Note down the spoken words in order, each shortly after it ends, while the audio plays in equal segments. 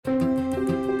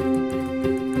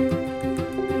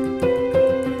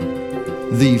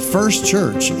The first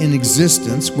church in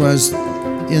existence was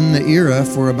in the era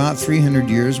for about 300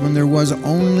 years when there was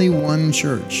only one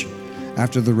church.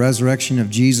 After the resurrection of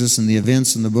Jesus and the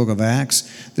events in the book of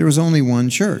Acts, there was only one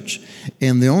church.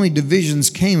 And the only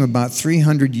divisions came about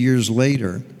 300 years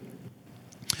later.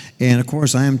 And of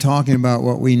course, I am talking about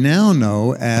what we now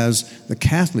know as the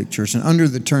Catholic Church. And under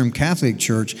the term Catholic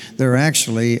Church, there are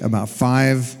actually about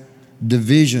 5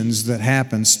 divisions that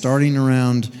happened starting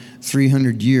around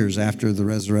 300 years after the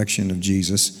resurrection of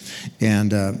Jesus.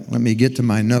 And let me get to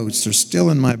my notes. They're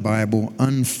still in my Bible,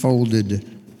 unfolded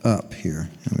up here.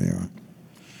 There they are.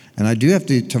 And I do have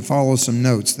to follow some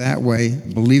notes. That way,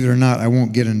 believe it or not, I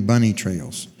won't get in bunny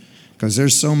trails. Because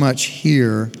there's so much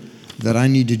here that I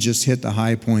need to just hit the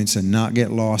high points and not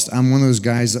get lost. I'm one of those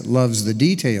guys that loves the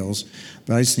details,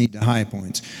 but I just need the high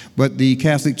points. But the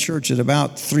Catholic Church at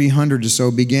about 300 or so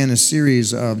began a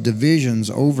series of divisions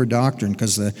over doctrine,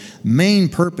 because the main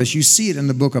purpose, you see it in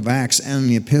the book of Acts and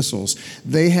the epistles,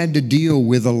 they had to deal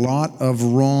with a lot of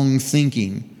wrong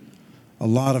thinking, a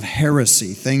lot of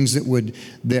heresy, things that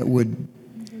would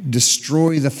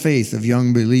destroy the faith of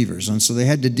young believers. And so they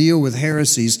had to deal with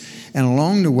heresies, and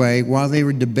along the way, while they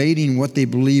were debating what they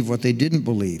believed, what they didn't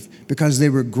believe, because they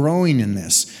were growing in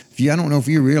this. I don't know if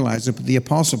you realize it, but the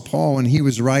Apostle Paul, when he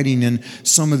was writing in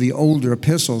some of the older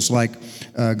epistles like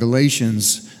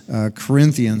Galatians,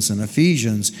 Corinthians, and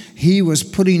Ephesians, he was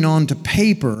putting onto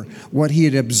paper what he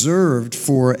had observed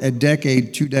for a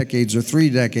decade, 2 decades, or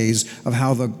 3 decades of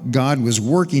how God was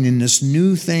working in this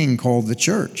new thing called the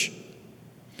church.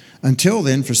 Until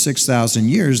then, for 6,000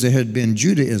 years, there had been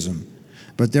Judaism,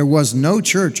 but there was no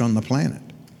church on the planet.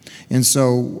 And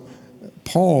so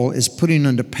Paul is putting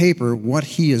onto paper what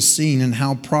he has seen and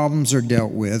how problems are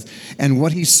dealt with, and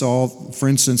what he saw, for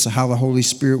instance, how the Holy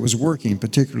Spirit was working,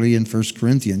 particularly in 1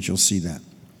 Corinthians, you'll see that.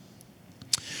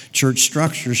 Church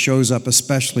structure shows up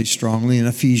especially strongly in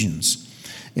Ephesians.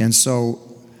 And so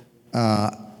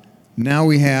now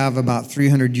we have, about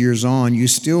 300 years on, you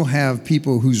still have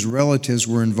people whose relatives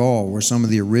were involved, were some of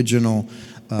the original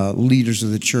leaders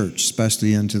of the church,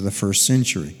 especially into the first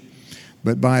century.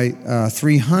 But by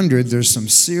 300, there's some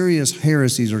serious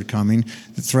heresies are coming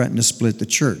that threaten to split the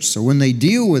church. So when they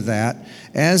deal with that,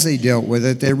 as they dealt with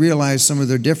it, they realized some of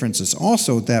their differences.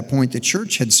 Also at that point, the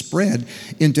church had spread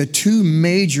into 2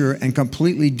 major and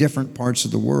completely different parts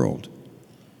of the world.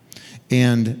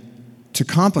 And to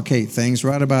complicate things,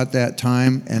 right about that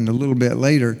time and a little bit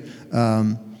later,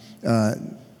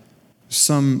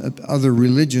 some other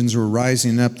religions were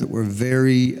rising up that were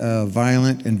very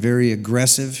violent and very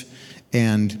aggressive,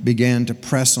 and began to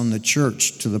press on the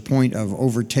church to the point of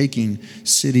overtaking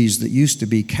cities that used to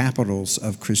be capitals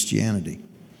of Christianity.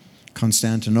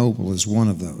 Constantinople is one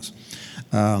of those.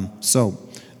 So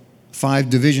 5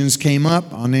 divisions came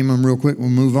up. I'll name them real quick. We'll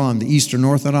move on. The Eastern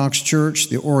Orthodox Church,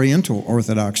 the Oriental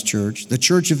Orthodox Church, the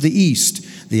Church of the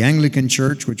East, the Anglican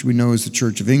Church, which we know is the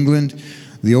Church of England,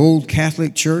 the Old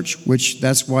Catholic Church, which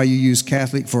that's why you use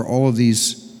Catholic for all of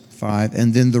these 5,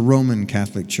 and then the Roman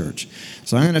Catholic Church.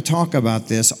 So I'm going to talk about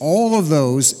this. All of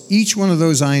those, each one of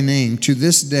those I named, to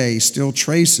this day still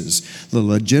traces the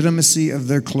legitimacy of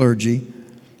their clergy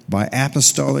by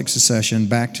apostolic succession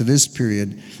back to this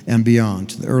period and beyond,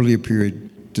 to the earlier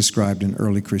period described in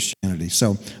early Christianity.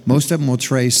 So most of them will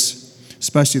trace,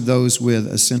 especially those with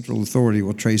a central authority,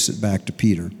 will trace it back to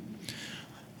Peter.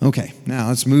 Okay, now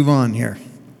let's move on here.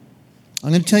 I'm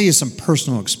going to tell you some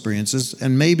personal experiences,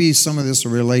 and maybe some of this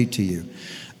will relate to you.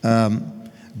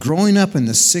 Growing up in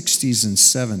the 60s and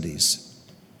 70s,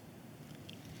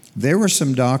 there were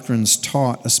some doctrines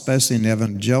taught, especially in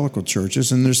evangelical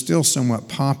churches, and they're still somewhat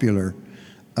popular.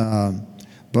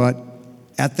 But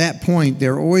at that point,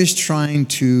 they're always trying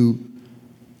to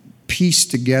piece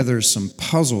together some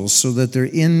puzzles so that their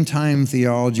end-time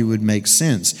theology would make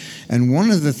sense. And one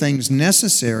of the things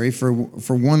necessary for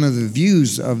one of the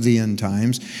views of the end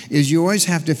times is you always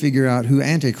have to figure out who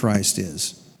Antichrist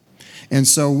is. And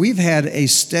so we've had a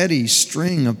steady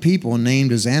string of people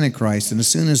named as Antichrist, and as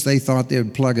soon as they thought they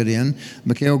would plug it in,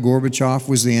 Mikhail Gorbachev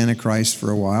was the Antichrist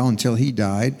for a while until he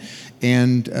died,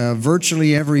 and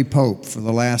virtually every pope for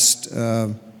the last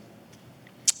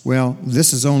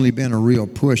this has only been a real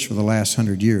push for the last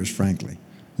 100 years, frankly,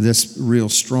 this real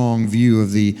strong view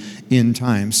of the end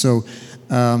times. So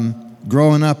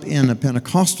growing up in a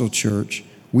Pentecostal church,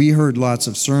 we heard lots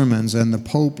of sermons, and the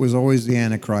Pope was always the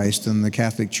Antichrist, and the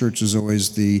Catholic Church was always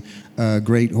the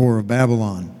great whore of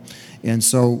Babylon. And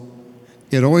so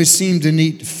it always seemed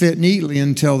to fit neatly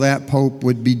until that Pope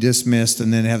would be dismissed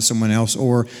and then have someone else,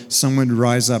 or someone would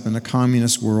rise up in the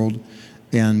communist world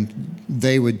and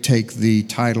they would take the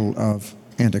title of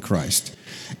Antichrist.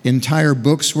 Entire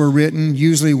books were written.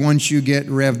 Usually once you get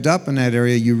revved up in that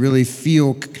area, you really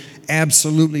feel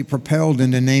absolutely propelled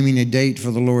into naming a date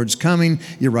for the Lord's coming.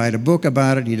 You write a book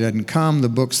about it. He doesn't come. The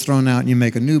book's thrown out, and you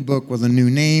make a new book with a new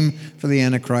name for the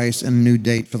Antichrist and a new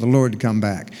date for the Lord to come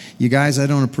back. You guys, I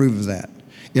don't approve of that.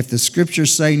 If the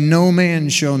scriptures say no man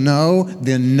shall know,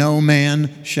 then no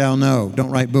man shall know.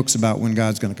 Don't write books about when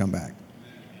God's going to come back.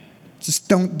 Just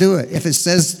don't do it. If it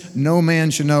says no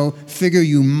man shall know, figure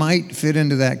you might fit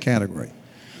into that category.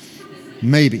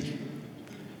 Maybe.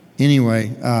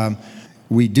 Anyway,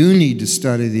 we do need to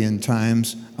study the end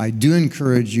times. I do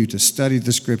encourage you to study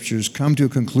the scriptures, come to a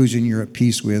conclusion you're at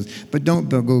peace with, but don't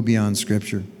go beyond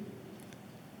scripture.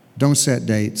 Don't set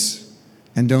dates,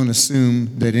 and don't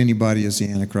assume that anybody is the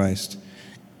Antichrist.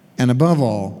 And above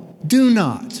all, do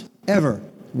not ever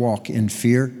walk in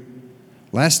fear.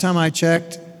 Last time I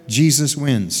checked, Jesus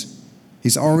wins.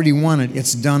 He's already won it.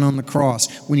 It's done on the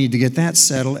cross. We need to get that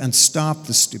settled and stop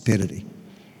the stupidity.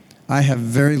 I have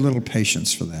very little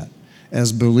patience for that.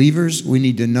 As believers, we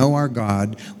need to know our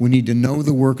God. We need to know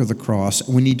the work of the cross.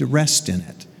 We need to rest in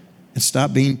it and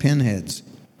stop being pinheads.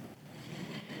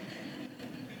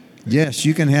 Yes,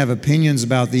 you can have opinions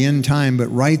about the end time, but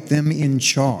write them in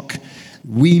chalk.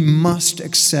 We must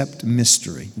accept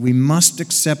mystery. We must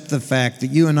accept the fact that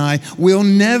you and I will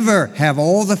never have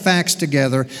all the facts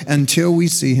together until we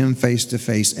see him face to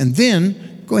face. And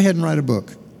then, go ahead and write a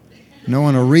book. No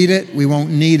one will read it. We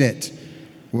won't need it.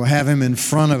 We'll have him in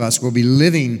front of us. We'll be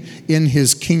living in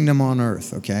his kingdom on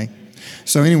earth, okay?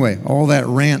 So anyway, all that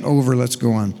rant over, let's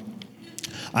go on.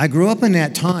 I grew up in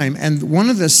that time, and one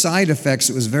of the side effects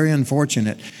that was very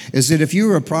unfortunate is that if you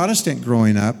were a Protestant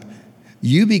growing up,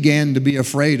 you began to be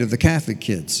afraid of the Catholic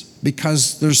kids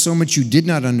because there's so much you did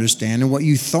not understand, and what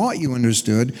you thought you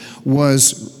understood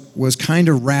was kind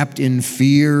of wrapped in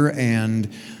fear and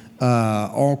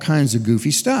all kinds of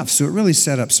goofy stuff. So it really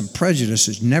set up some prejudice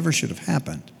that never should have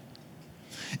happened.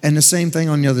 And the same thing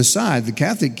on the other side. The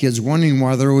Catholic kids, wondering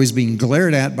why they're always being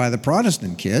glared at by the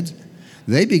Protestant kids,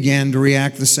 they began to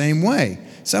react the same way.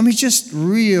 So I mean, just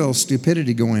real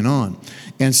stupidity going on.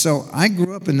 And so I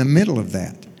grew up in the middle of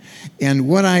that. And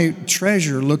what I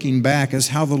treasure looking back is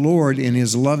how the Lord, in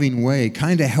his loving way,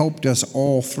 kind of helped us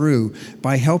all through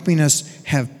by helping us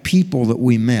have people that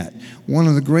we met. One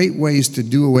of the great ways to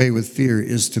do away with fear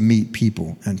is to meet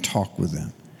people and talk with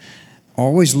them.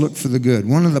 Always look for the good.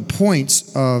 One of the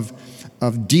points of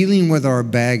dealing with our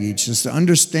baggage is to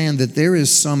understand that there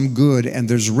is some good and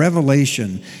there's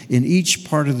revelation in each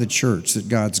part of the church that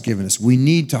God's given us. We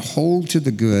need to hold to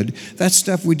the good. That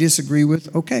stuff we disagree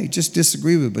with, okay, just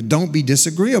disagree with it, but don't be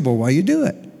disagreeable while you do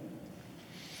it.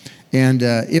 And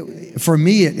for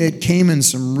me, it came in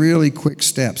some really quick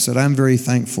steps that I'm very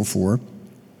thankful for.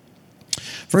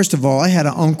 First of all, I had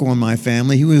an uncle in my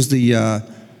family. He was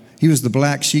the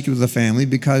black sheep of the family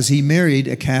because he married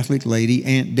a Catholic lady,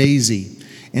 Aunt Daisy.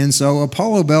 And so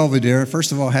Apollo Belvedere,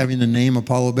 first of all, having the name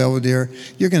Apollo Belvedere,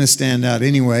 you're going to stand out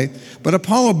anyway. But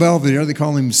Apollo Belvedere, they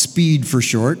call him Speed for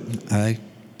short.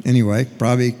 Anyway,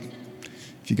 probably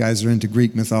if you guys are into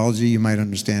Greek mythology, you might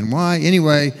understand why.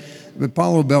 Anyway,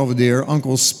 Apollo Belvedere,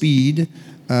 Uncle Speed,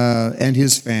 and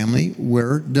his family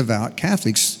were devout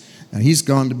Catholics. And he's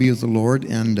gone to be with the Lord,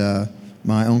 and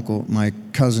my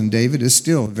cousin David is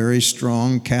still a very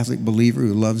strong Catholic believer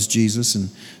who loves Jesus and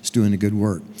is doing a good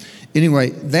work.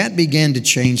 Anyway, that began to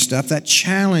change stuff. That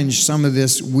challenged some of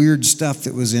this weird stuff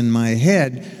that was in my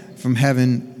head from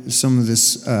having some of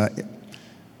this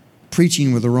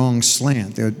preaching with the wrong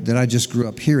slant that I just grew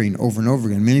up hearing over and over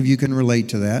again. Many of you can relate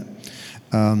to that.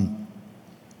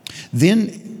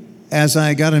 Then, as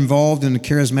I got involved in the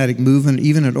charismatic movement,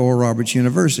 even at Oral Roberts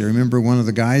University, I remember one of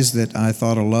the guys that I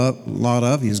thought a lot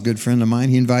of, he's a good friend of mine,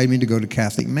 he invited me to go to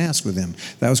Catholic Mass with him.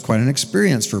 That was quite an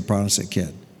experience for a Protestant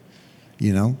kid.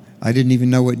 You know, I didn't even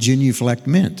know what genuflect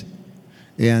meant.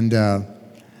 And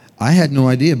I had no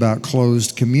idea about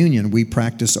closed communion. We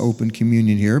practice open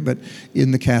communion here, but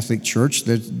in the Catholic Church,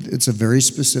 it's a very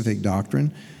specific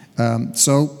doctrine.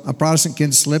 So a Protestant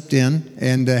kid slipped in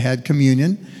and had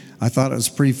communion. I thought it was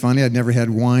pretty funny. I'd never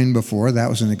had wine before. That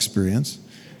was an experience.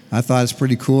 I thought it's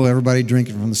pretty cool, everybody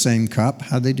drinking from the same cup.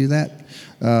 How'd they do that?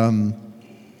 And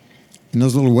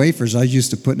those little wafers, I used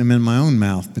to put them in my own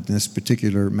mouth, but in this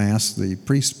particular Mass, the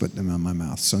priest put them in my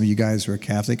mouth. Some of you guys who are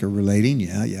Catholic are relating.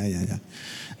 Yeah.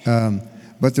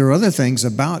 But there are other things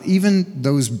about even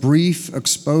those brief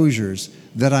exposures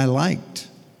that I liked.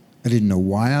 I didn't know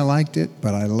why I liked it,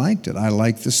 but I liked it. I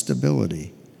liked the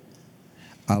stability.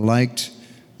 I liked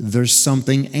there's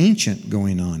something ancient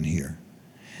going on here.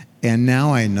 And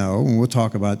now I know, and we'll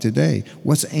talk about today,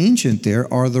 what's ancient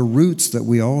there are the roots that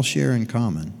we all share in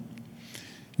common.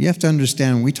 You have to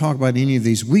understand, when we talk about any of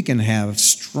these, we can have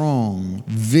strong,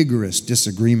 vigorous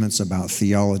disagreements about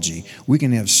theology. We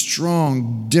can have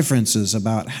strong differences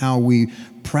about how we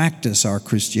practice our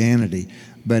Christianity.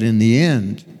 But in the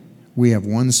end, we have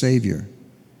one Savior.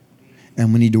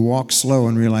 And we need to walk slow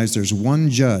and realize there's one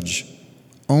judge,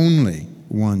 only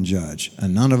one judge,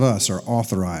 and none of us are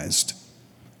authorized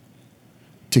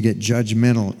to get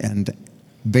judgmental and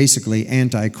basically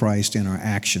antichrist in our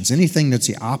actions. Anything that's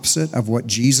the opposite of what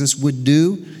Jesus would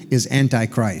do is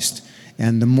antichrist.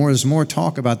 And there's more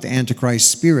talk about the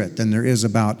antichrist spirit than there is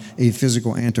about a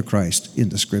physical antichrist in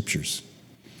the scriptures.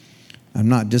 I'm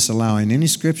not disallowing any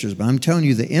scriptures, but I'm telling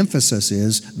you the emphasis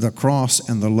is the cross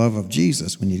and the love of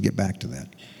Jesus when you get back to that.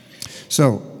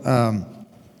 So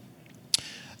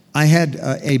I had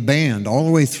a band all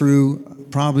the way through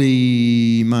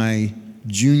probably my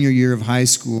junior year of high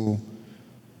school,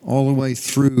 all the way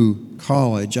through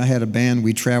college. I had a band.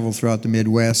 We traveled throughout the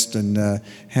Midwest and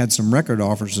had some record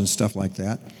offers and stuff like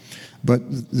that.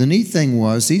 But the neat thing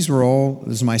was, this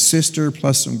was my sister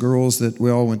plus some girls that we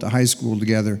all went to high school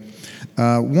together.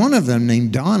 One of them,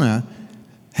 named Donna,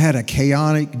 had a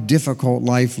chaotic, difficult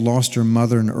life, lost her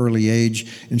mother in an early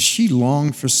age, and she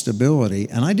longed for stability.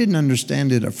 And I didn't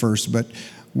understand it at first, but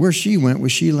where she went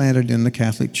was she landed in the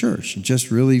Catholic Church. She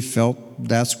just really felt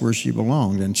that's where she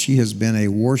belonged. And she has been a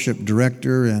worship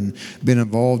director and been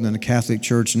involved in the Catholic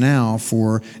Church now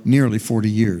for nearly 40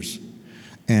 years.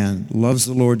 And loves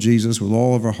the Lord Jesus with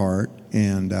all of her heart.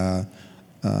 And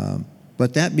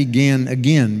but that began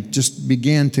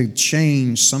to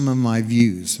change some of my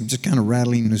views. I'm just kind of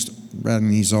rattling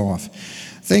these off.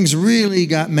 Things really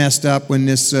got messed up when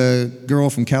this girl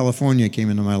from California came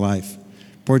into my life.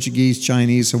 Portuguese,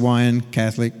 Chinese, Hawaiian,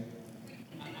 Catholic.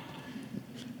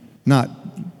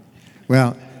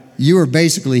 Well, you were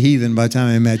basically heathen by the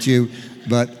time I met you,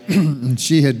 but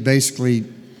she had basically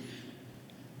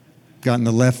gotten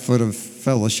the left foot of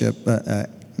fellowship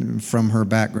from her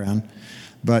background.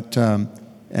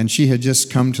 And she had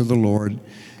just come to the Lord.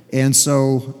 And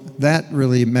so that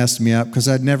really messed me up because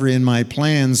I'd never in my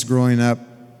plans growing up,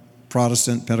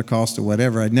 Protestant, Pentecostal,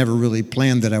 whatever, I'd never really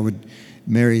planned that I would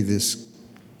marry this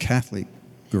Catholic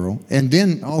girl, and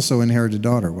then also inherit a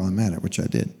daughter while I'm at it, which I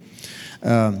did.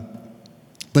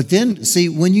 But then, see,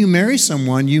 when you marry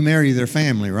someone, you marry their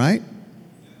family, right?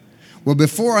 Well,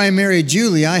 before I married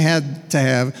Julie, I had to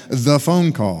have the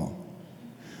phone call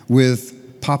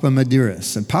with Papa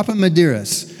Medeiros. And Papa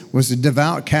Medeiros was a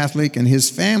devout Catholic, and his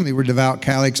family were devout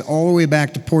Catholics all the way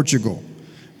back to Portugal.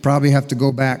 Probably have to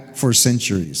go back for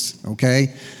centuries,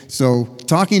 okay? So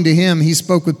talking to him, he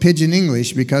spoke with pidgin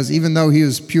English because even though he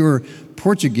was pure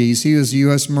Portuguese, he was a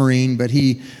U.S. Marine, but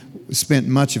he spent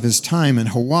much of his time in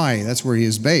Hawaii. That's where he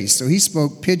is based. So he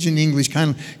spoke pidgin English,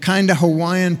 kind of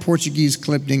Hawaiian Portuguese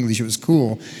clipped English. It was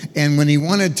cool. And when he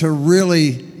wanted to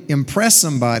really impress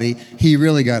somebody, he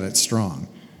really got it strong.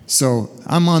 So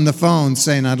I'm on the phone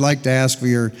saying, I'd like to ask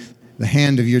for the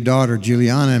hand of your daughter,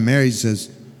 Juliana. And Mary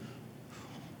says,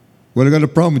 well, I got a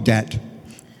problem with that.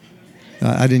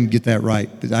 I didn't get that right,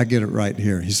 but I get it right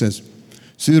here. He says,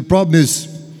 see, the problem is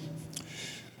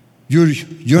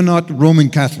you're not Roman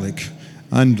Catholic,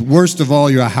 and worst of all,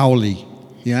 you're a haole.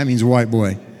 Yeah, that means white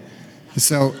boy.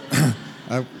 So,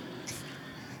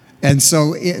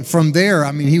 from there,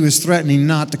 I mean, he was threatening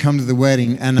not to come to the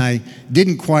wedding, and I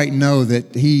didn't quite know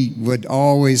that he would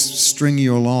always string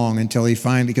you along until he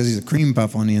finally, because he's a cream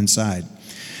puff on the inside.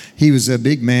 He was a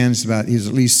big man. He was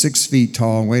at least 6 feet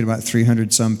tall and weighed about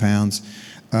 300 some pounds.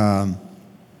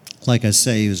 Like I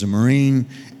say, he was a Marine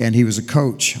and he was a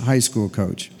coach, high school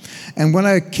coach. And what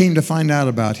I came to find out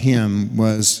about him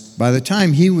was by the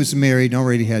time he was married and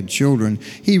already had children,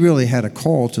 he really had a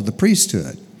call to the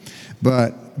priesthood.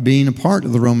 But being a part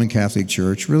of the Roman Catholic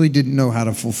Church, really didn't know how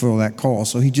to fulfill that call.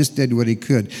 So he just did what he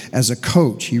could. As a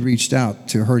coach, he reached out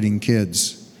to hurting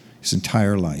kids his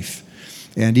entire life.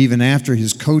 And even after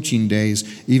his coaching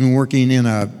days, even working in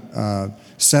a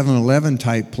 7-Eleven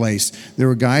type place, there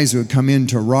were guys who would come in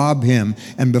to rob him,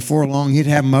 and before long he'd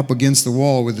have him up against the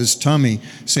wall with his tummy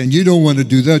saying, you don't want to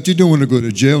do that, you don't want to go to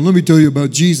jail, let me tell you about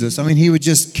Jesus. I mean, he would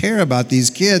just care about these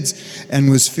kids and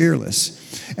was fearless.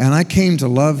 And I came to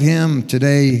love him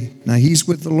today. Now he's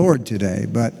with the Lord today,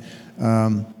 but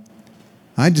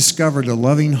I discovered a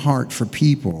loving heart for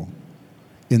people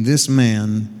in this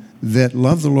man that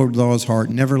loved the Lord with all his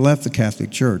heart, never left the Catholic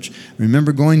Church.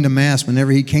 Remember going to Mass whenever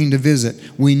he came to visit.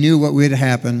 We knew what would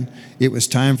happen. It was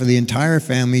time for the entire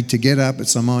family to get up at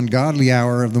some ungodly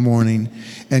hour of the morning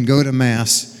and go to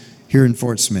Mass here in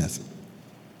Fort Smith.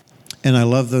 And I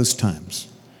love those times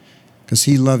because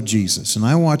he loved Jesus. And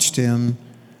I watched him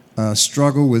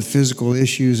struggle with physical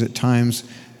issues at times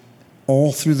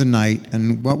all through the night.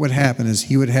 And what would happen is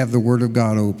he would have the Word of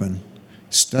God open,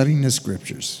 studying the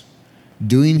Scriptures,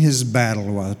 doing his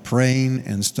battle while praying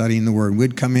and studying the Word.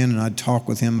 We'd come in and I'd talk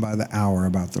with him by the hour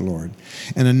about the Lord.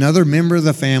 And another member of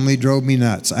the family drove me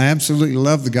nuts. I absolutely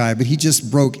loved the guy, but he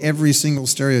just broke every single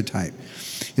stereotype.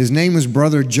 His name was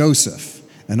Brother Joseph,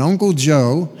 and Uncle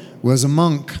Joe was a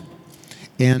monk.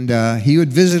 And he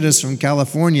would visit us from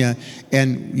California,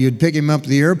 and you'd pick him up at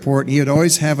the airport, and he would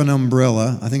always have an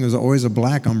umbrella. I think it was always a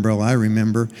black umbrella, I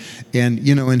remember. And,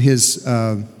 in his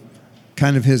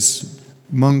kind of his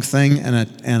monk thing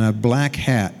and a black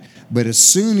hat. But as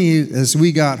soon as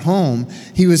we got home,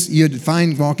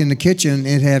 you'd walk in the kitchen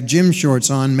and have gym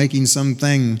shorts on making some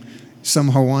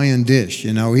Hawaiian dish.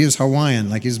 He was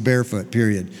Hawaiian, like he was barefoot,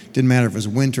 period. Didn't matter if it was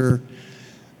winter.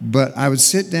 But I would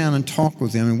sit down and talk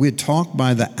with him, and we'd talk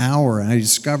by the hour, and I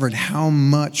discovered how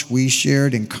much we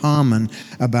shared in common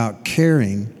about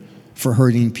caring for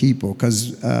hurting people.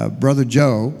 Because Brother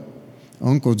Joe,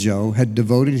 Uncle Joe, had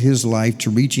devoted his life to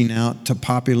reaching out to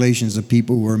populations of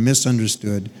people who were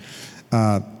misunderstood,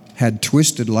 had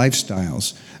twisted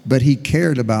lifestyles, but he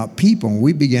cared about people.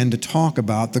 We began to talk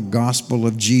about the gospel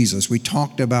of Jesus. We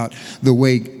talked about the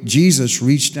way Jesus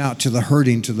reached out to the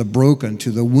hurting, to the broken,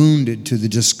 to the wounded, to the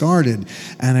discarded,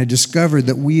 and I discovered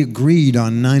that we agreed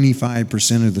on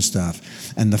 95% of the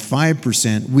stuff, and the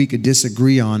 5% we could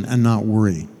disagree on and not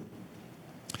worry.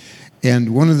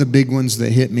 And one of the big ones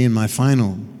that hit me in my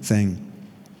final thing,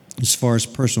 as far as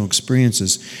personal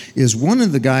experiences, is one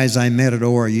of the guys I met at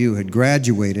ORU had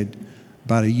graduated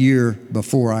about a year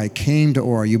before I came to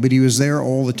ORU, but he was there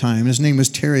all the time. His name was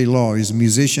Terry Law. He's a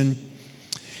musician,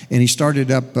 and he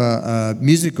started up a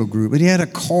musical group. But he had a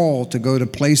call to go to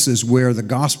places where the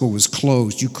gospel was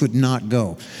closed. You could not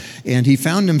go. And he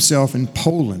found himself in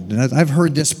Poland, and I've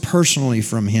heard this personally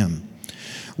from him.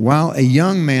 While a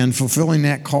young man fulfilling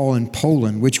that call in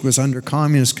Poland, which was under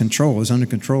communist control, was under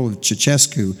control of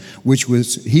Ceausescu,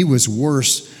 he was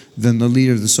worse than the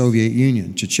leader of the Soviet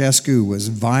Union. Ceausescu was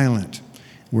violent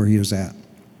where he was at.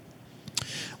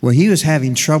 Well, he was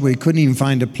having trouble. He couldn't even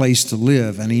find a place to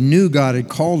live, and he knew God had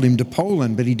called him to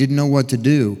Poland, but he didn't know what to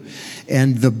do.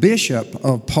 And the bishop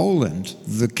of Poland,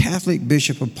 the Catholic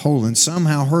bishop of Poland,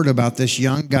 somehow heard about this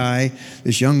young guy,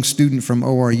 this young student from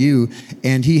ORU,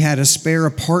 and he had a spare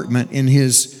apartment in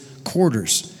his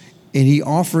quarters. And he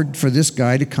offered for this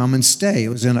guy to come and stay. It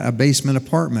was in a basement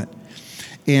apartment.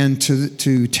 And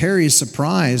to Terry's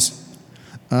surprise,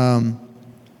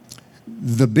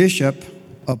 the bishop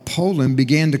of Poland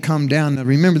began to come down. Now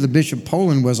remember, the bishop of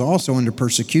Poland was also under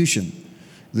persecution.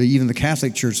 Even the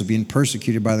Catholic Church was being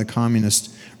persecuted by the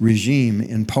communist regime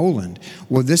in Poland.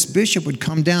 Well, this bishop would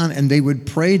come down and they would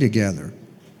pray together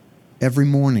every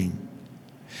morning.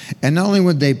 And not only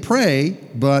would they pray,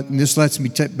 but and this lets me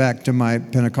tip back to my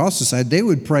Pentecostal side, they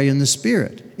would pray in the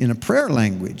Spirit, in a prayer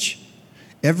language,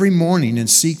 every morning and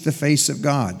seek the face of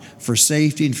God for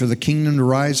safety and for the kingdom to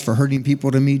rise, for hurting people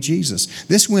to meet Jesus.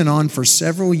 This went on for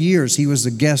several years. He was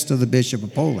the guest of the Bishop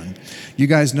of Poland. You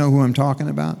guys know who I'm talking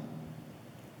about?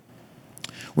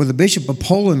 Well, the Bishop of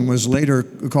Poland was later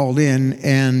called in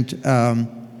and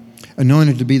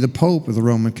anointed to be the Pope of the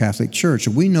Roman Catholic Church.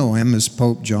 We know him as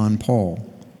Pope John Paul.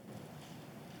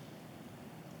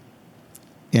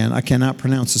 And I cannot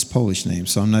pronounce his Polish name,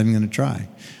 so I'm not even going to try.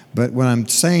 But what I'm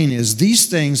saying is these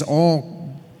things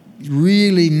all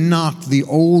really knocked the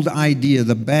old idea,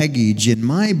 the baggage in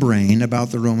my brain about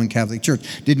the Roman Catholic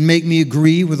Church. Didn't make me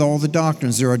agree with all the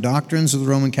doctrines. There are doctrines of the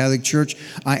Roman Catholic Church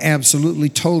I absolutely,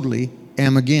 totally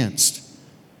am against.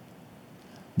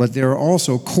 But there are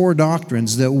also core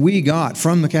doctrines that we got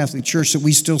from the Catholic Church that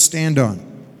we still stand on.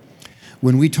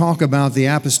 When we talk about the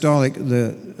apostolic,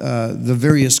 the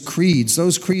various creeds,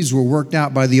 those creeds were worked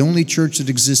out by the only church that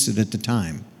existed at the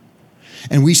time.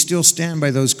 And we still stand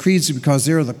by those creeds because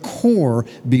they're the core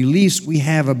beliefs we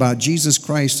have about Jesus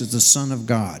Christ as the Son of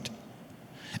God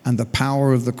and the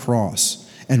power of the cross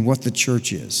and what the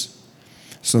church is.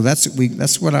 So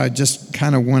that's what I just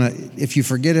kind of want to, if you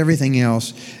forget everything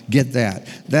else, get that.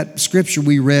 That scripture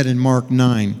we read in Mark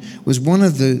 9 was one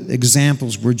of the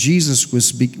examples where Jesus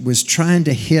was trying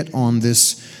to hit on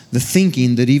this, the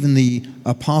thinking that even the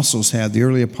apostles had, the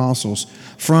early apostles,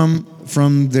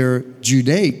 from their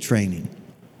Judaic training.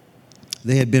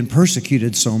 They had been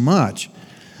persecuted so much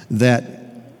that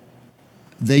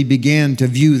they began to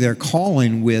view their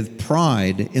calling with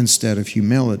pride instead of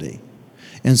humility.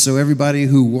 And so everybody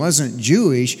who wasn't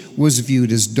Jewish was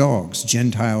viewed as dogs.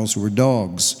 Gentiles were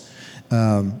dogs,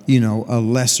 a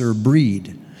lesser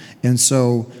breed. And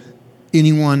so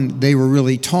anyone they were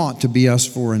really taught to be us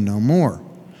for and no more.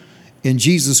 And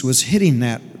Jesus was hitting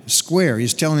that square.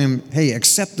 He's telling them, hey,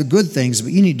 accept the good things,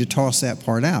 but you need to toss that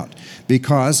part out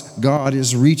because God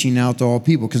is reaching out to all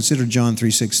people. Consider John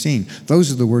 3:16.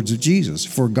 Those are the words of Jesus.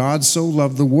 For God so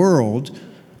loved the world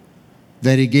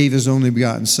that he gave his only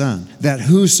begotten Son, that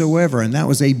whosoever, and that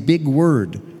was a big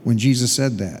word when Jesus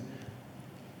said that,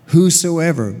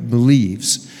 whosoever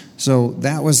believes. So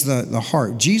that was the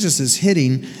heart. Jesus is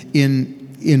hitting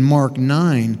in Mark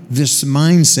 9 this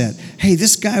mindset. Hey,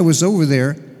 this guy was over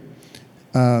there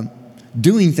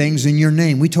doing things in your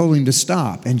name. We told him to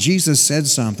stop. And Jesus said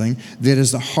something that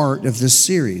is the heart of this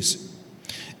series.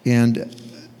 And,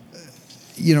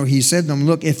 he said to them,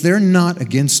 look, if they're not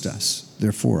against us,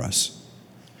 they're for us.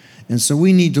 And so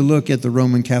we need to look at the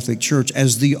Roman Catholic Church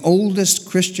as the oldest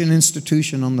Christian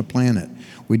institution on the planet.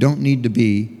 We don't need to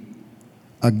be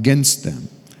against them.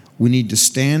 We need to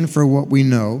stand for what we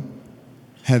know,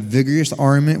 have vigorous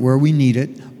argument where we need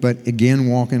it, but again,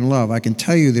 walk in love. I can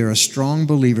tell you there are strong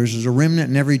believers. There's a remnant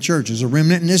in every church. There's a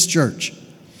remnant in this church.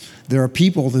 There are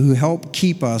people who help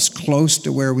keep us close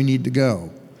to where we need to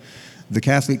go. The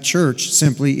Catholic Church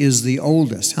simply is the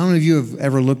oldest. How many of you have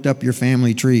ever looked up your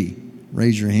family tree?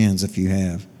 Raise your hands if you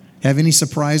have. Have any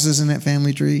surprises in that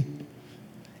family tree?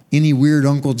 Any weird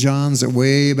Uncle Johns that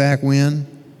way back when?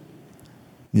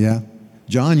 Yeah.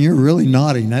 John, you're really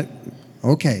nodding.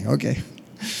 Okay.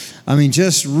 I mean,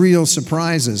 just real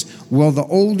surprises. Well, the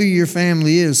older your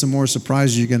family is, the more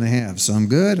surprises you're going to have. Some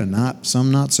good and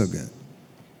some not so good.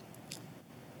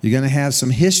 You're going to have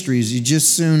some histories you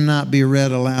just soon not be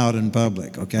read aloud in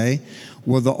public, okay?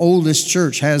 Well, the oldest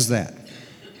church has that.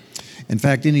 In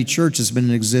fact, any church that's been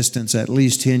in existence at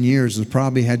least 10 years has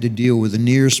probably had to deal with a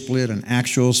near split, an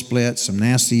actual split, some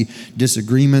nasty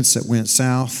disagreements that went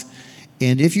south.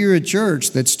 And if you're a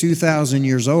church that's 2,000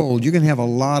 years old, you're going to have a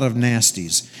lot of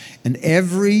nasties. And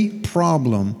every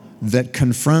problem that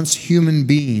confronts human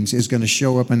beings is going to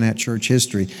show up in that church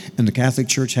history. And the Catholic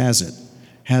Church has it.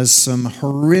 Has some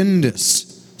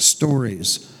horrendous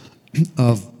stories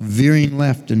of veering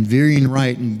left and veering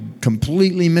right and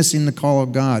completely missing the call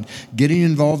of God, getting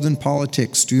involved in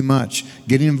politics too much,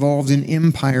 getting involved in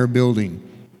empire building.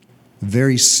 A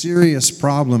very serious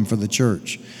problem for the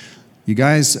church. You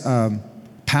guys,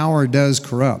 power does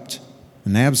corrupt,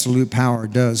 and absolute power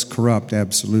does corrupt,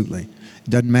 absolutely. It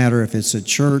doesn't matter if it's a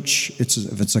church,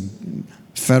 if it's a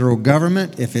federal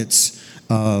government, if it's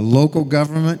local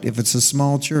government, if it's a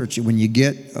small church. When you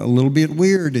get a little bit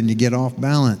weird and you get off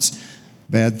balance,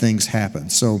 bad things happen.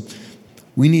 So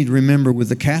we need to remember with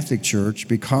the Catholic Church,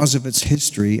 because of its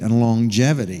history and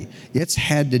longevity, it's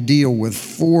had to deal with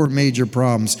 4 major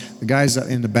problems. The guys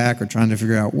in the back are trying to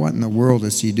figure out what in the world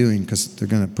is he doing because they're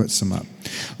going to put some up.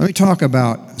 Let me talk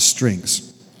about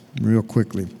strengths real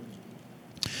quickly.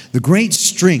 The great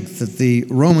strength that the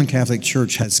Roman Catholic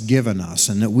Church has given us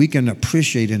and that we can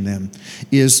appreciate in them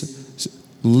is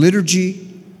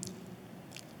liturgy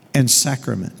and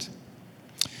sacrament.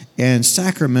 And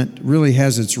sacrament really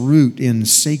has its root in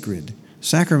sacred.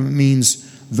 Sacrament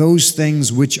means those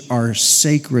things which are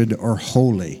sacred or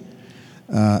holy,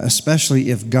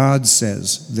 especially if God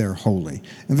says they're holy.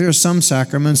 And there are some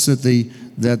sacraments that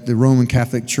the Roman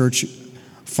Catholic Church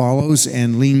follows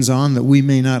and leans on that we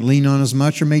may not lean on as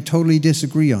much or may totally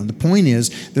disagree on. The point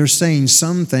is, they're saying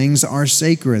some things are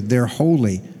sacred, they're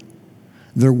holy,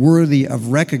 they're worthy of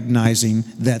recognizing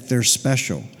that they're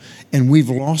special. And we've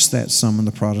lost that some on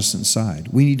the Protestant side.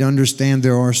 We need to understand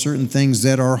there are certain things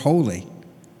that are holy.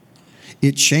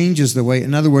 It changes the way,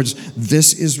 in other words,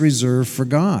 this is reserved for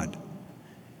God.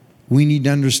 We need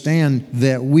to understand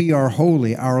that we are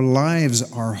holy. Our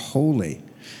lives are holy.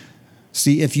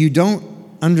 See, if you don't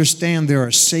understand there are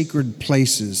sacred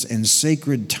places and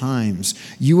sacred times,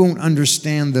 you won't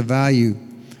understand the value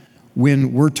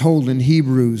when we're told in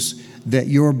Hebrews that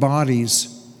your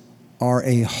bodies are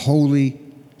a holy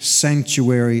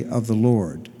sanctuary of the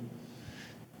Lord.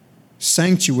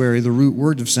 Sanctuary, the root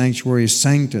word of sanctuary is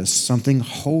sanctus, something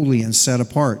holy and set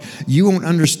apart. You won't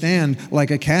understand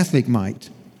like a Catholic might,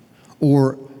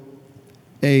 or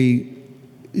a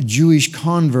Jewish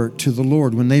convert to the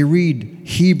Lord. When they read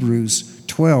Hebrews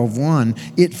 12:1,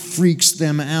 it freaks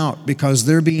them out because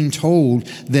they're being told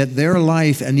that their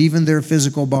life and even their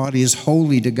physical body is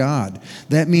holy to God.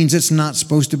 That means it's not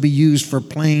supposed to be used for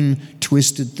plain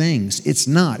twisted things. It's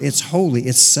not. It's holy.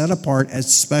 It's set apart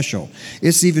as special.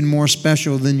 It's even more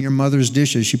special than your mother's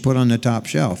dishes you put on the top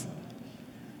shelf.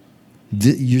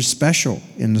 You're special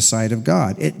in the sight of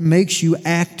God. It makes you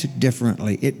act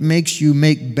differently. It makes you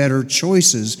make better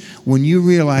choices when you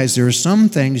realize there are some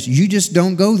things you just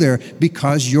don't go there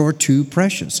because you're too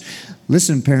precious.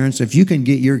 Listen, parents, if you can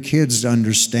get your kids to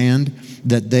understand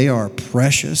that they are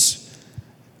precious,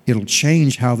 it'll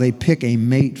change how they pick a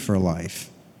mate for life.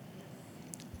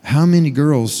 How many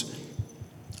girls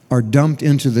are dumped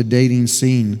into the dating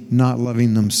scene not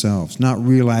loving themselves, not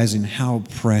realizing how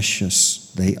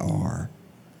precious they are,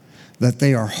 that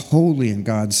they are holy in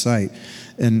God's sight?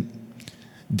 And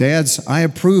dads, I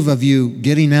approve of you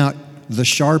getting out the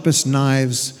sharpest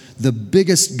knives, the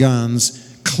biggest guns,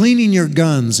 cleaning your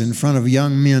guns in front of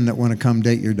young men that want to come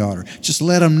date your daughter. Just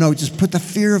let them know. Just put the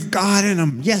fear of God in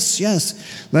them. Yes,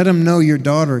 yes. Let them know your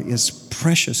daughter is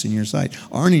precious in your sight.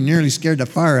 Arnie nearly scared the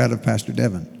fire out of Pastor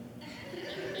Devin.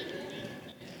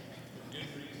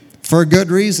 For a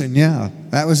good reason, yeah.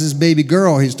 That was his baby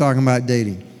girl he's talking about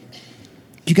dating.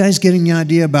 You guys getting the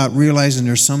idea about realizing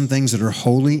there's some things that are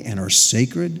holy and are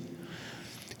sacred?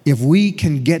 If we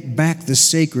can get back the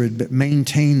sacred but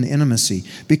maintain the intimacy,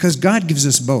 because God gives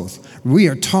us both. We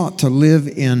are taught to live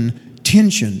in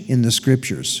tension in the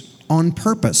Scriptures on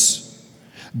purpose.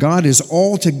 God is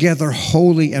altogether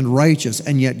holy and righteous,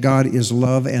 and yet God is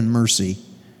love and mercy.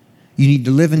 You need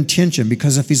to live in tension,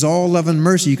 because if He's all love and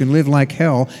mercy, you can live like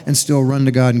hell and still run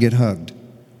to God and get hugged.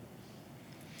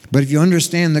 But if you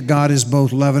understand that God is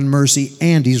both love and mercy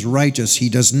and He's righteous, He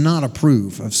does not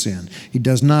approve of sin. He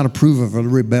does not approve of a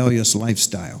rebellious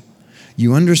lifestyle.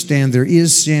 You understand there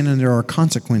is sin and there are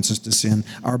consequences to sin.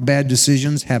 Our bad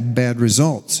decisions have bad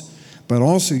results. But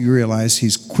also you realize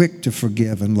He's quick to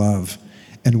forgive and love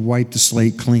and wipe the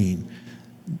slate clean.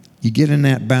 You get in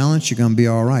that balance, you're going to be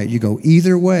all right. You go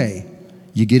either way.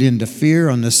 You get into fear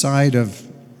on the side of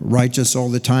righteous all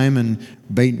the time and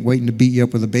waiting to beat you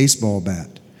up with a baseball bat.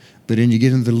 But then you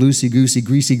get into the loosey-goosey,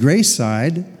 greasy grace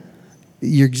side,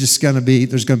 there's going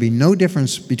to be no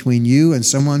difference between you and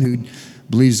someone who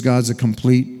believes God's a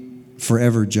complete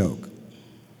forever joke.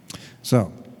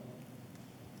 So,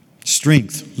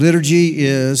 strength. Liturgy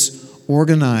is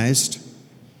organized,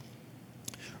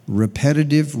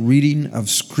 repetitive reading of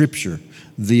Scripture,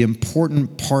 the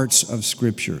important parts of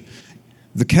Scripture.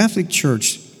 The Catholic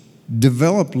Church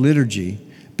developed liturgy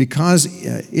because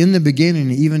in the beginning,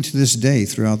 even to this day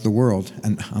throughout the world,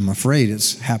 and I'm afraid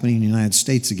it's happening in the United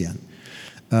States again,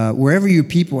 wherever you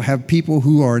people have people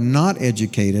who are not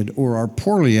educated or are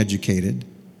poorly educated,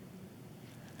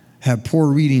 have poor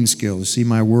reading skills, see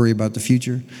my worry about the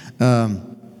future,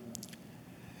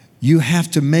 you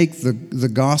have to make the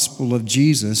gospel of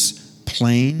Jesus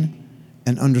plain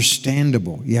and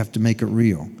understandable. You have to make it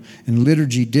real. And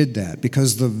liturgy did that,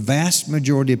 because the vast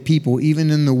majority of people, even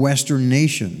in the Western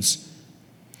nations,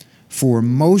 for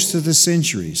most of the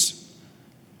centuries,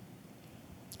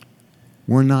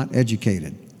 were not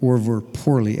educated or were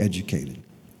poorly educated.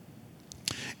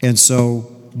 And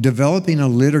so developing a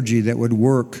liturgy that would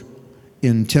work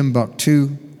in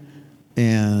Timbuktu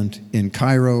and in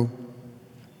Cairo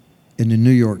and in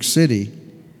New York City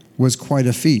was quite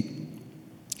a feat.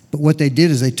 But what they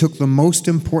did is they took the most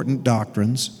important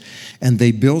doctrines and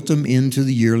they built them into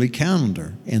the yearly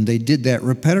calendar. And they did that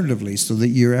repetitively, so that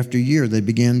year after year they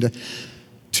began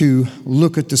to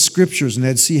look at the Scriptures, and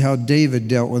they'd see how David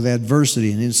dealt with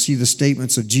adversity, and they'd see the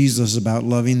statements of Jesus about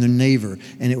loving their neighbor.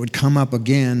 And it would come up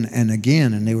again and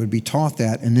again, and they would be taught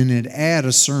that, and then they'd add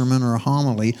a sermon or a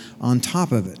homily on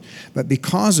top of it. But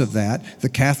because of that, the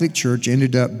Catholic Church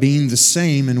ended up being the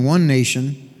same in one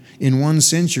nation, in one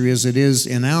century, as it is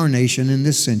in our nation in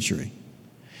this century.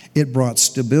 It brought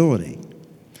stability.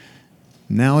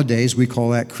 Nowadays, we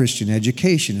call that Christian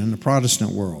education in the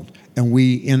Protestant world. And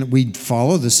we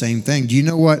follow the same thing. Do you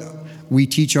know what we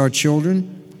teach our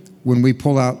children when we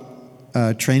pull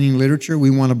out training literature?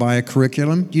 We want to buy a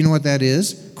curriculum. Do you know what that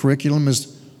is? Curriculum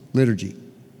is liturgy.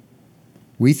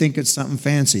 We think it's something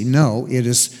fancy. No, it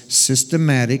is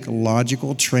systematic,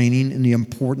 logical training in the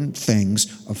important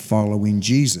things of following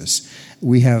Jesus.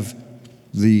 We have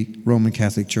the Roman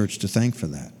Catholic Church to thank for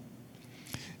that.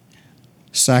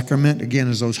 Sacrament, again,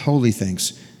 is those holy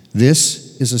things.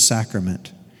 This is a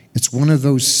sacrament. It's one of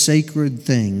those sacred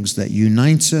things that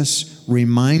unites us,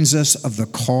 reminds us of the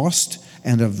cost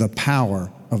and of the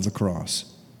power of the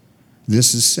cross.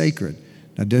 This is sacred.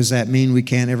 Now, does that mean we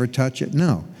can't ever touch it?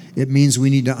 No. It means we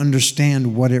need to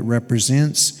understand what it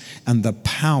represents and the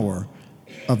power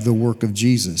of the work of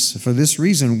Jesus. For this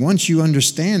reason, once you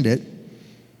understand it,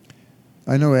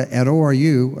 I know at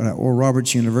ORU, Oral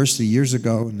Roberts University, years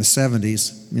ago in the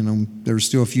 70s, there were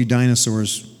still a few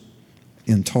dinosaurs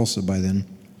in Tulsa by then.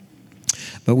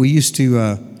 But we used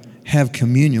to have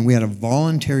communion. We had a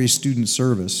voluntary student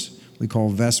service we call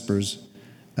Vespers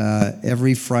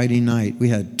every Friday night. We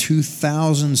had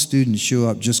 2,000 students show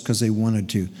up just because they wanted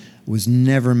to. It was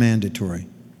never mandatory.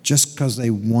 just because they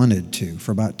wanted to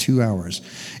for about 2 hours.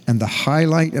 And the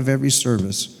highlight of every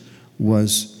service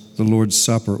was the Lord's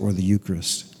Supper or the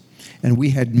Eucharist. And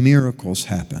we had miracles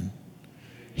happen.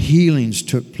 Healings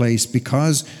took place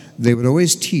because they would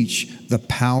always teach the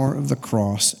power of the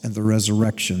cross and the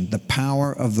resurrection, the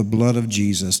power of the blood of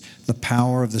Jesus, the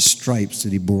power of the stripes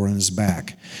that he bore on his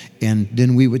back. And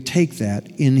then we would take that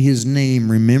in his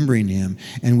name, remembering him,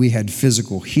 and we had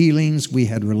physical healings, we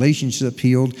had relationships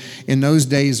healed. In those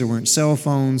days, there weren't cell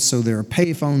phones, so there were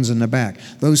pay phones in the back.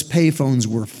 Those pay phones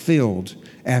were filled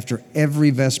after every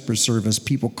Vesper service,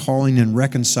 people calling and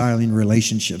reconciling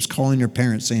relationships, calling their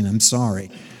parents saying, I'm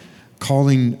sorry,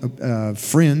 calling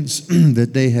friends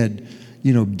that they had,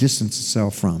 distanced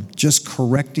themselves from, just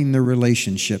correcting their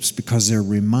relationships because they're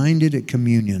reminded at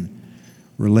communion,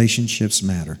 relationships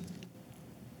matter.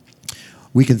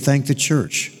 We can thank the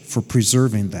church for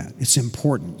preserving that. It's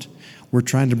important. We're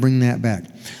trying to bring that back.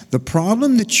 The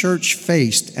problem the church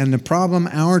faced and the problem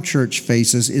our church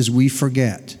faces is we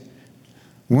forget.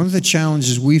 One of the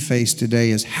challenges we face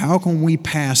today is how can we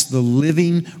pass the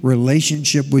living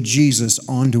relationship with Jesus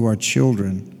onto our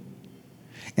children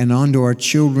and onto our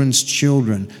children's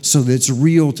children so that it's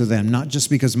real to them, not just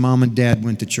because mom and dad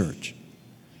went to church.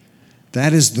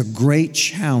 That is the great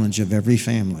challenge of every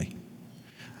family.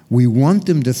 We want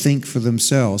them to think for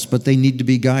themselves, but they need to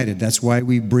be guided. That's why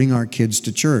we bring our kids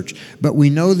to church. But we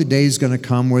know the day is going to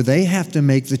come where they have to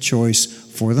make the choice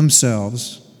for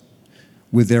themselves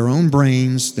with their own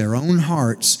brains, their own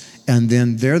hearts, and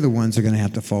then they're the ones that are going to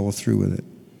have to follow through with it.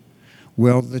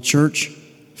 Well, the church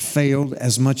failed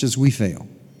as much as we fail.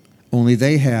 Only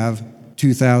they have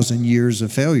 2,000 years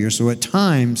of failure. So at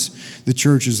times, the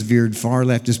church has veered far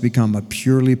left, has become a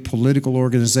purely political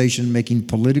organization making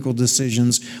political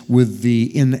decisions with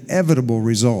the inevitable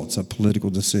results of political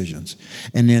decisions.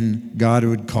 And then God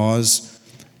would cause,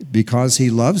 because he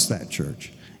loves that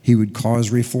church, he would cause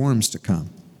reforms to come.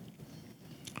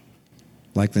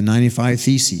 Like the 95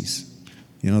 Theses,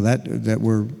 that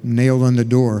were nailed on the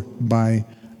door by,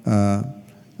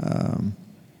 I'm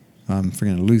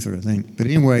forgetting Luther, I think. But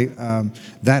anyway,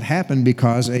 that happened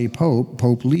because a pope,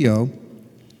 Pope Leo,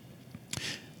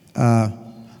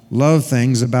 loved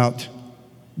things about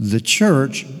the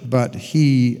church, but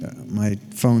my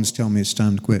phone's telling me it's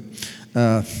time to quit.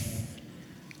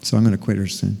 So I'm going to quit her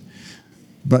soon.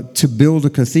 But to build a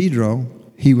cathedral,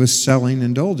 he was selling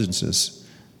indulgences.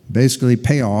 Basically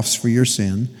payoffs for your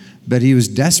sin, but he was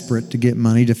desperate to get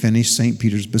money to finish St.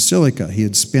 Peter's Basilica. He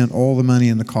had spent all the money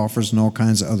in the coffers and all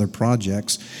kinds of other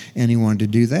projects, and he wanted to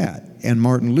do that. And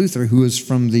Martin Luther, who was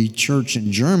from the church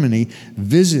in Germany,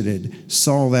 visited,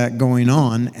 saw that going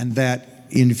on, and that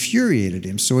infuriated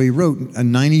him. So he wrote a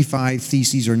 95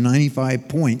 Theses or 95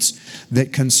 points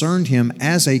that concerned him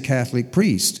as a Catholic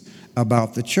priest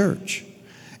about the church.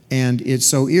 And it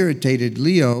so irritated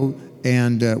Leo.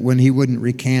 And when he wouldn't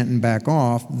recant and back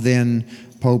off, then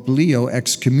Pope Leo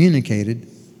excommunicated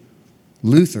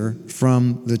Luther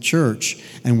from the church.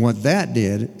 And what that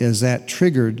did is that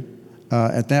triggered,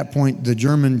 at that point, the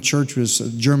German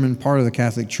part of the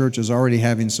Catholic Church was already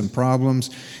having some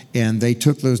problems. And they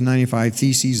took those 95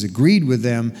 Theses, agreed with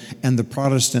them, and the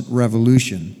Protestant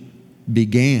Revolution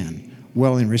began.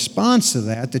 Well, in response to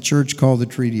that, the church called the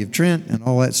Treaty of Trent and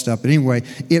all that stuff. But anyway,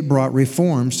 it brought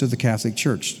reforms to the Catholic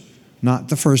Church. Not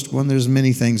the first one. There's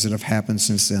many things that have happened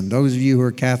since then. Those of you who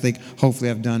are Catholic hopefully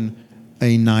have done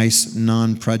a nice,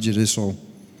 non-prejudicial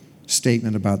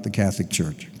statement about the Catholic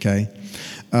Church, okay?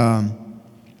 The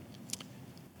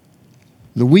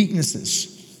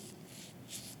weaknesses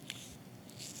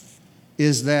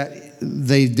is that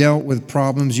they dealt with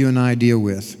problems you and I deal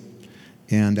with.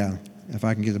 And if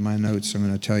I can get to my notes, I'm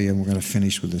going to tell you, and we're going to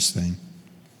finish with this thing.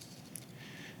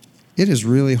 It is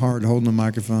really hard holding a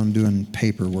microphone and doing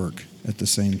paperwork at the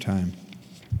same time.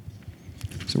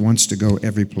 So it wants to go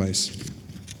every place.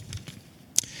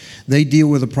 They deal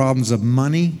with the problems of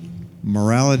money,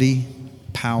 morality,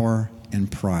 power,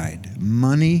 and pride.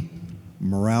 Money,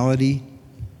 morality,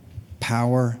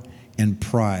 power, and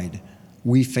pride.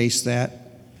 We face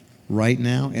that right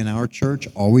now in our church,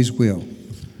 always will.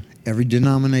 Every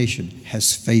denomination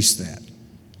has faced that.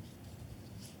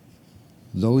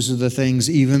 Those are the things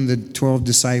even the 12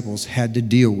 disciples had to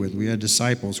deal with. We had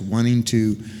disciples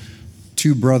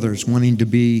two brothers wanting to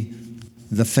be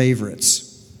the favorites.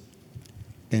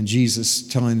 And Jesus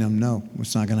telling them, no,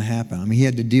 it's not going to happen. I mean, he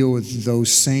had to deal with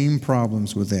those same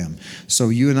problems with them. So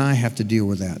you and I have to deal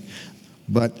with that.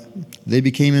 But they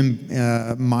became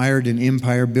mired in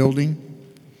empire building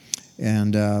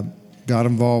and got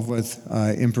involved with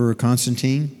Emperor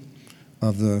Constantine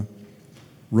of the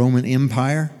Roman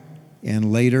Empire.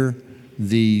 And later,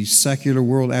 the secular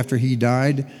world after he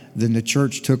died. Then the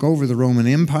church took over the Roman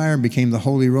Empire and became the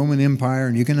Holy Roman Empire.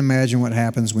 And you can imagine what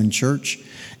happens when church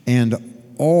and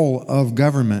all of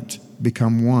government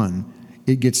become one.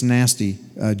 It gets nasty.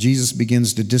 Jesus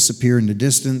begins to disappear in the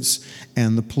distance,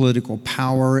 and the political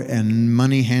power and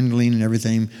money handling and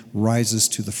everything rises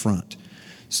to the front.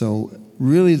 So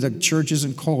really, the church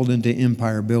isn't called into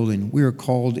empire building. We are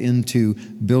called into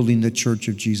building the church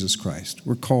of Jesus Christ.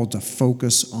 We're called to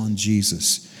focus on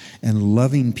Jesus and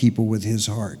loving people with his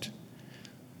heart,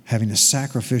 having a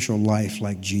sacrificial life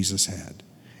like Jesus had.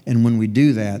 And when we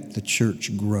do that, the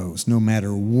church grows, no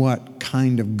matter what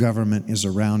kind of government is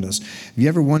around us. Have you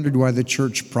ever wondered why the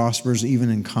church prospers even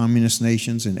in communist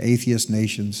nations, in atheist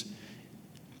nations,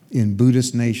 in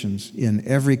Buddhist nations, in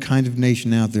every kind of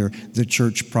nation out there? The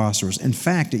church prospers. In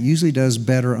fact, it usually does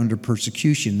better under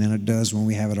persecution than it does when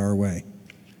we have it our way.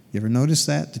 You ever notice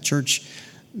that? The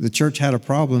church had a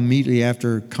problem immediately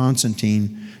after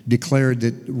Constantine declared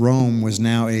that Rome was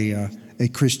now a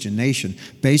Christian nation.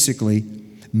 Basically,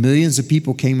 millions of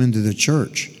people came into the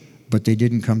church, but they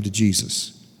didn't come to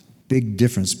Jesus. Big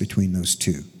difference between those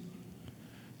two.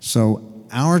 So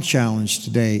our challenge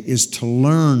today is to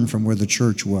learn from where the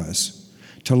church was,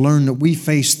 to learn that we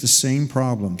face the same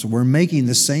problems. We're making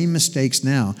the same mistakes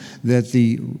now that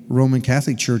the Roman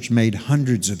Catholic Church made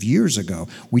hundreds of years ago.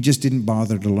 We just didn't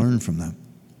bother to learn from them.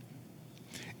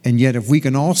 And yet, if we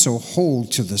can also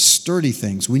hold to the sturdy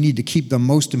things, we need to keep the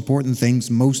most important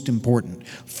things most important.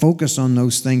 Focus on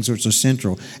those things which are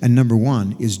central. And number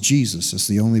one is Jesus as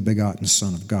the only begotten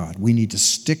Son of God. We need to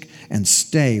stick and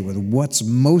stay with what's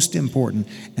most important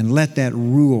and let that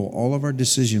rule all of our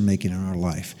decision making in our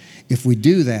life. If we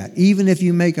do that, even if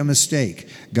you make a mistake,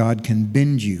 God can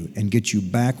bend you and get you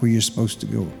back where you're supposed to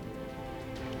go.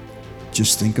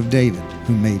 Just think of David,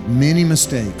 who made many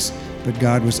mistakes, but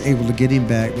God was able to get him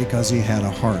back because he had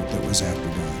a heart that was after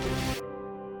God.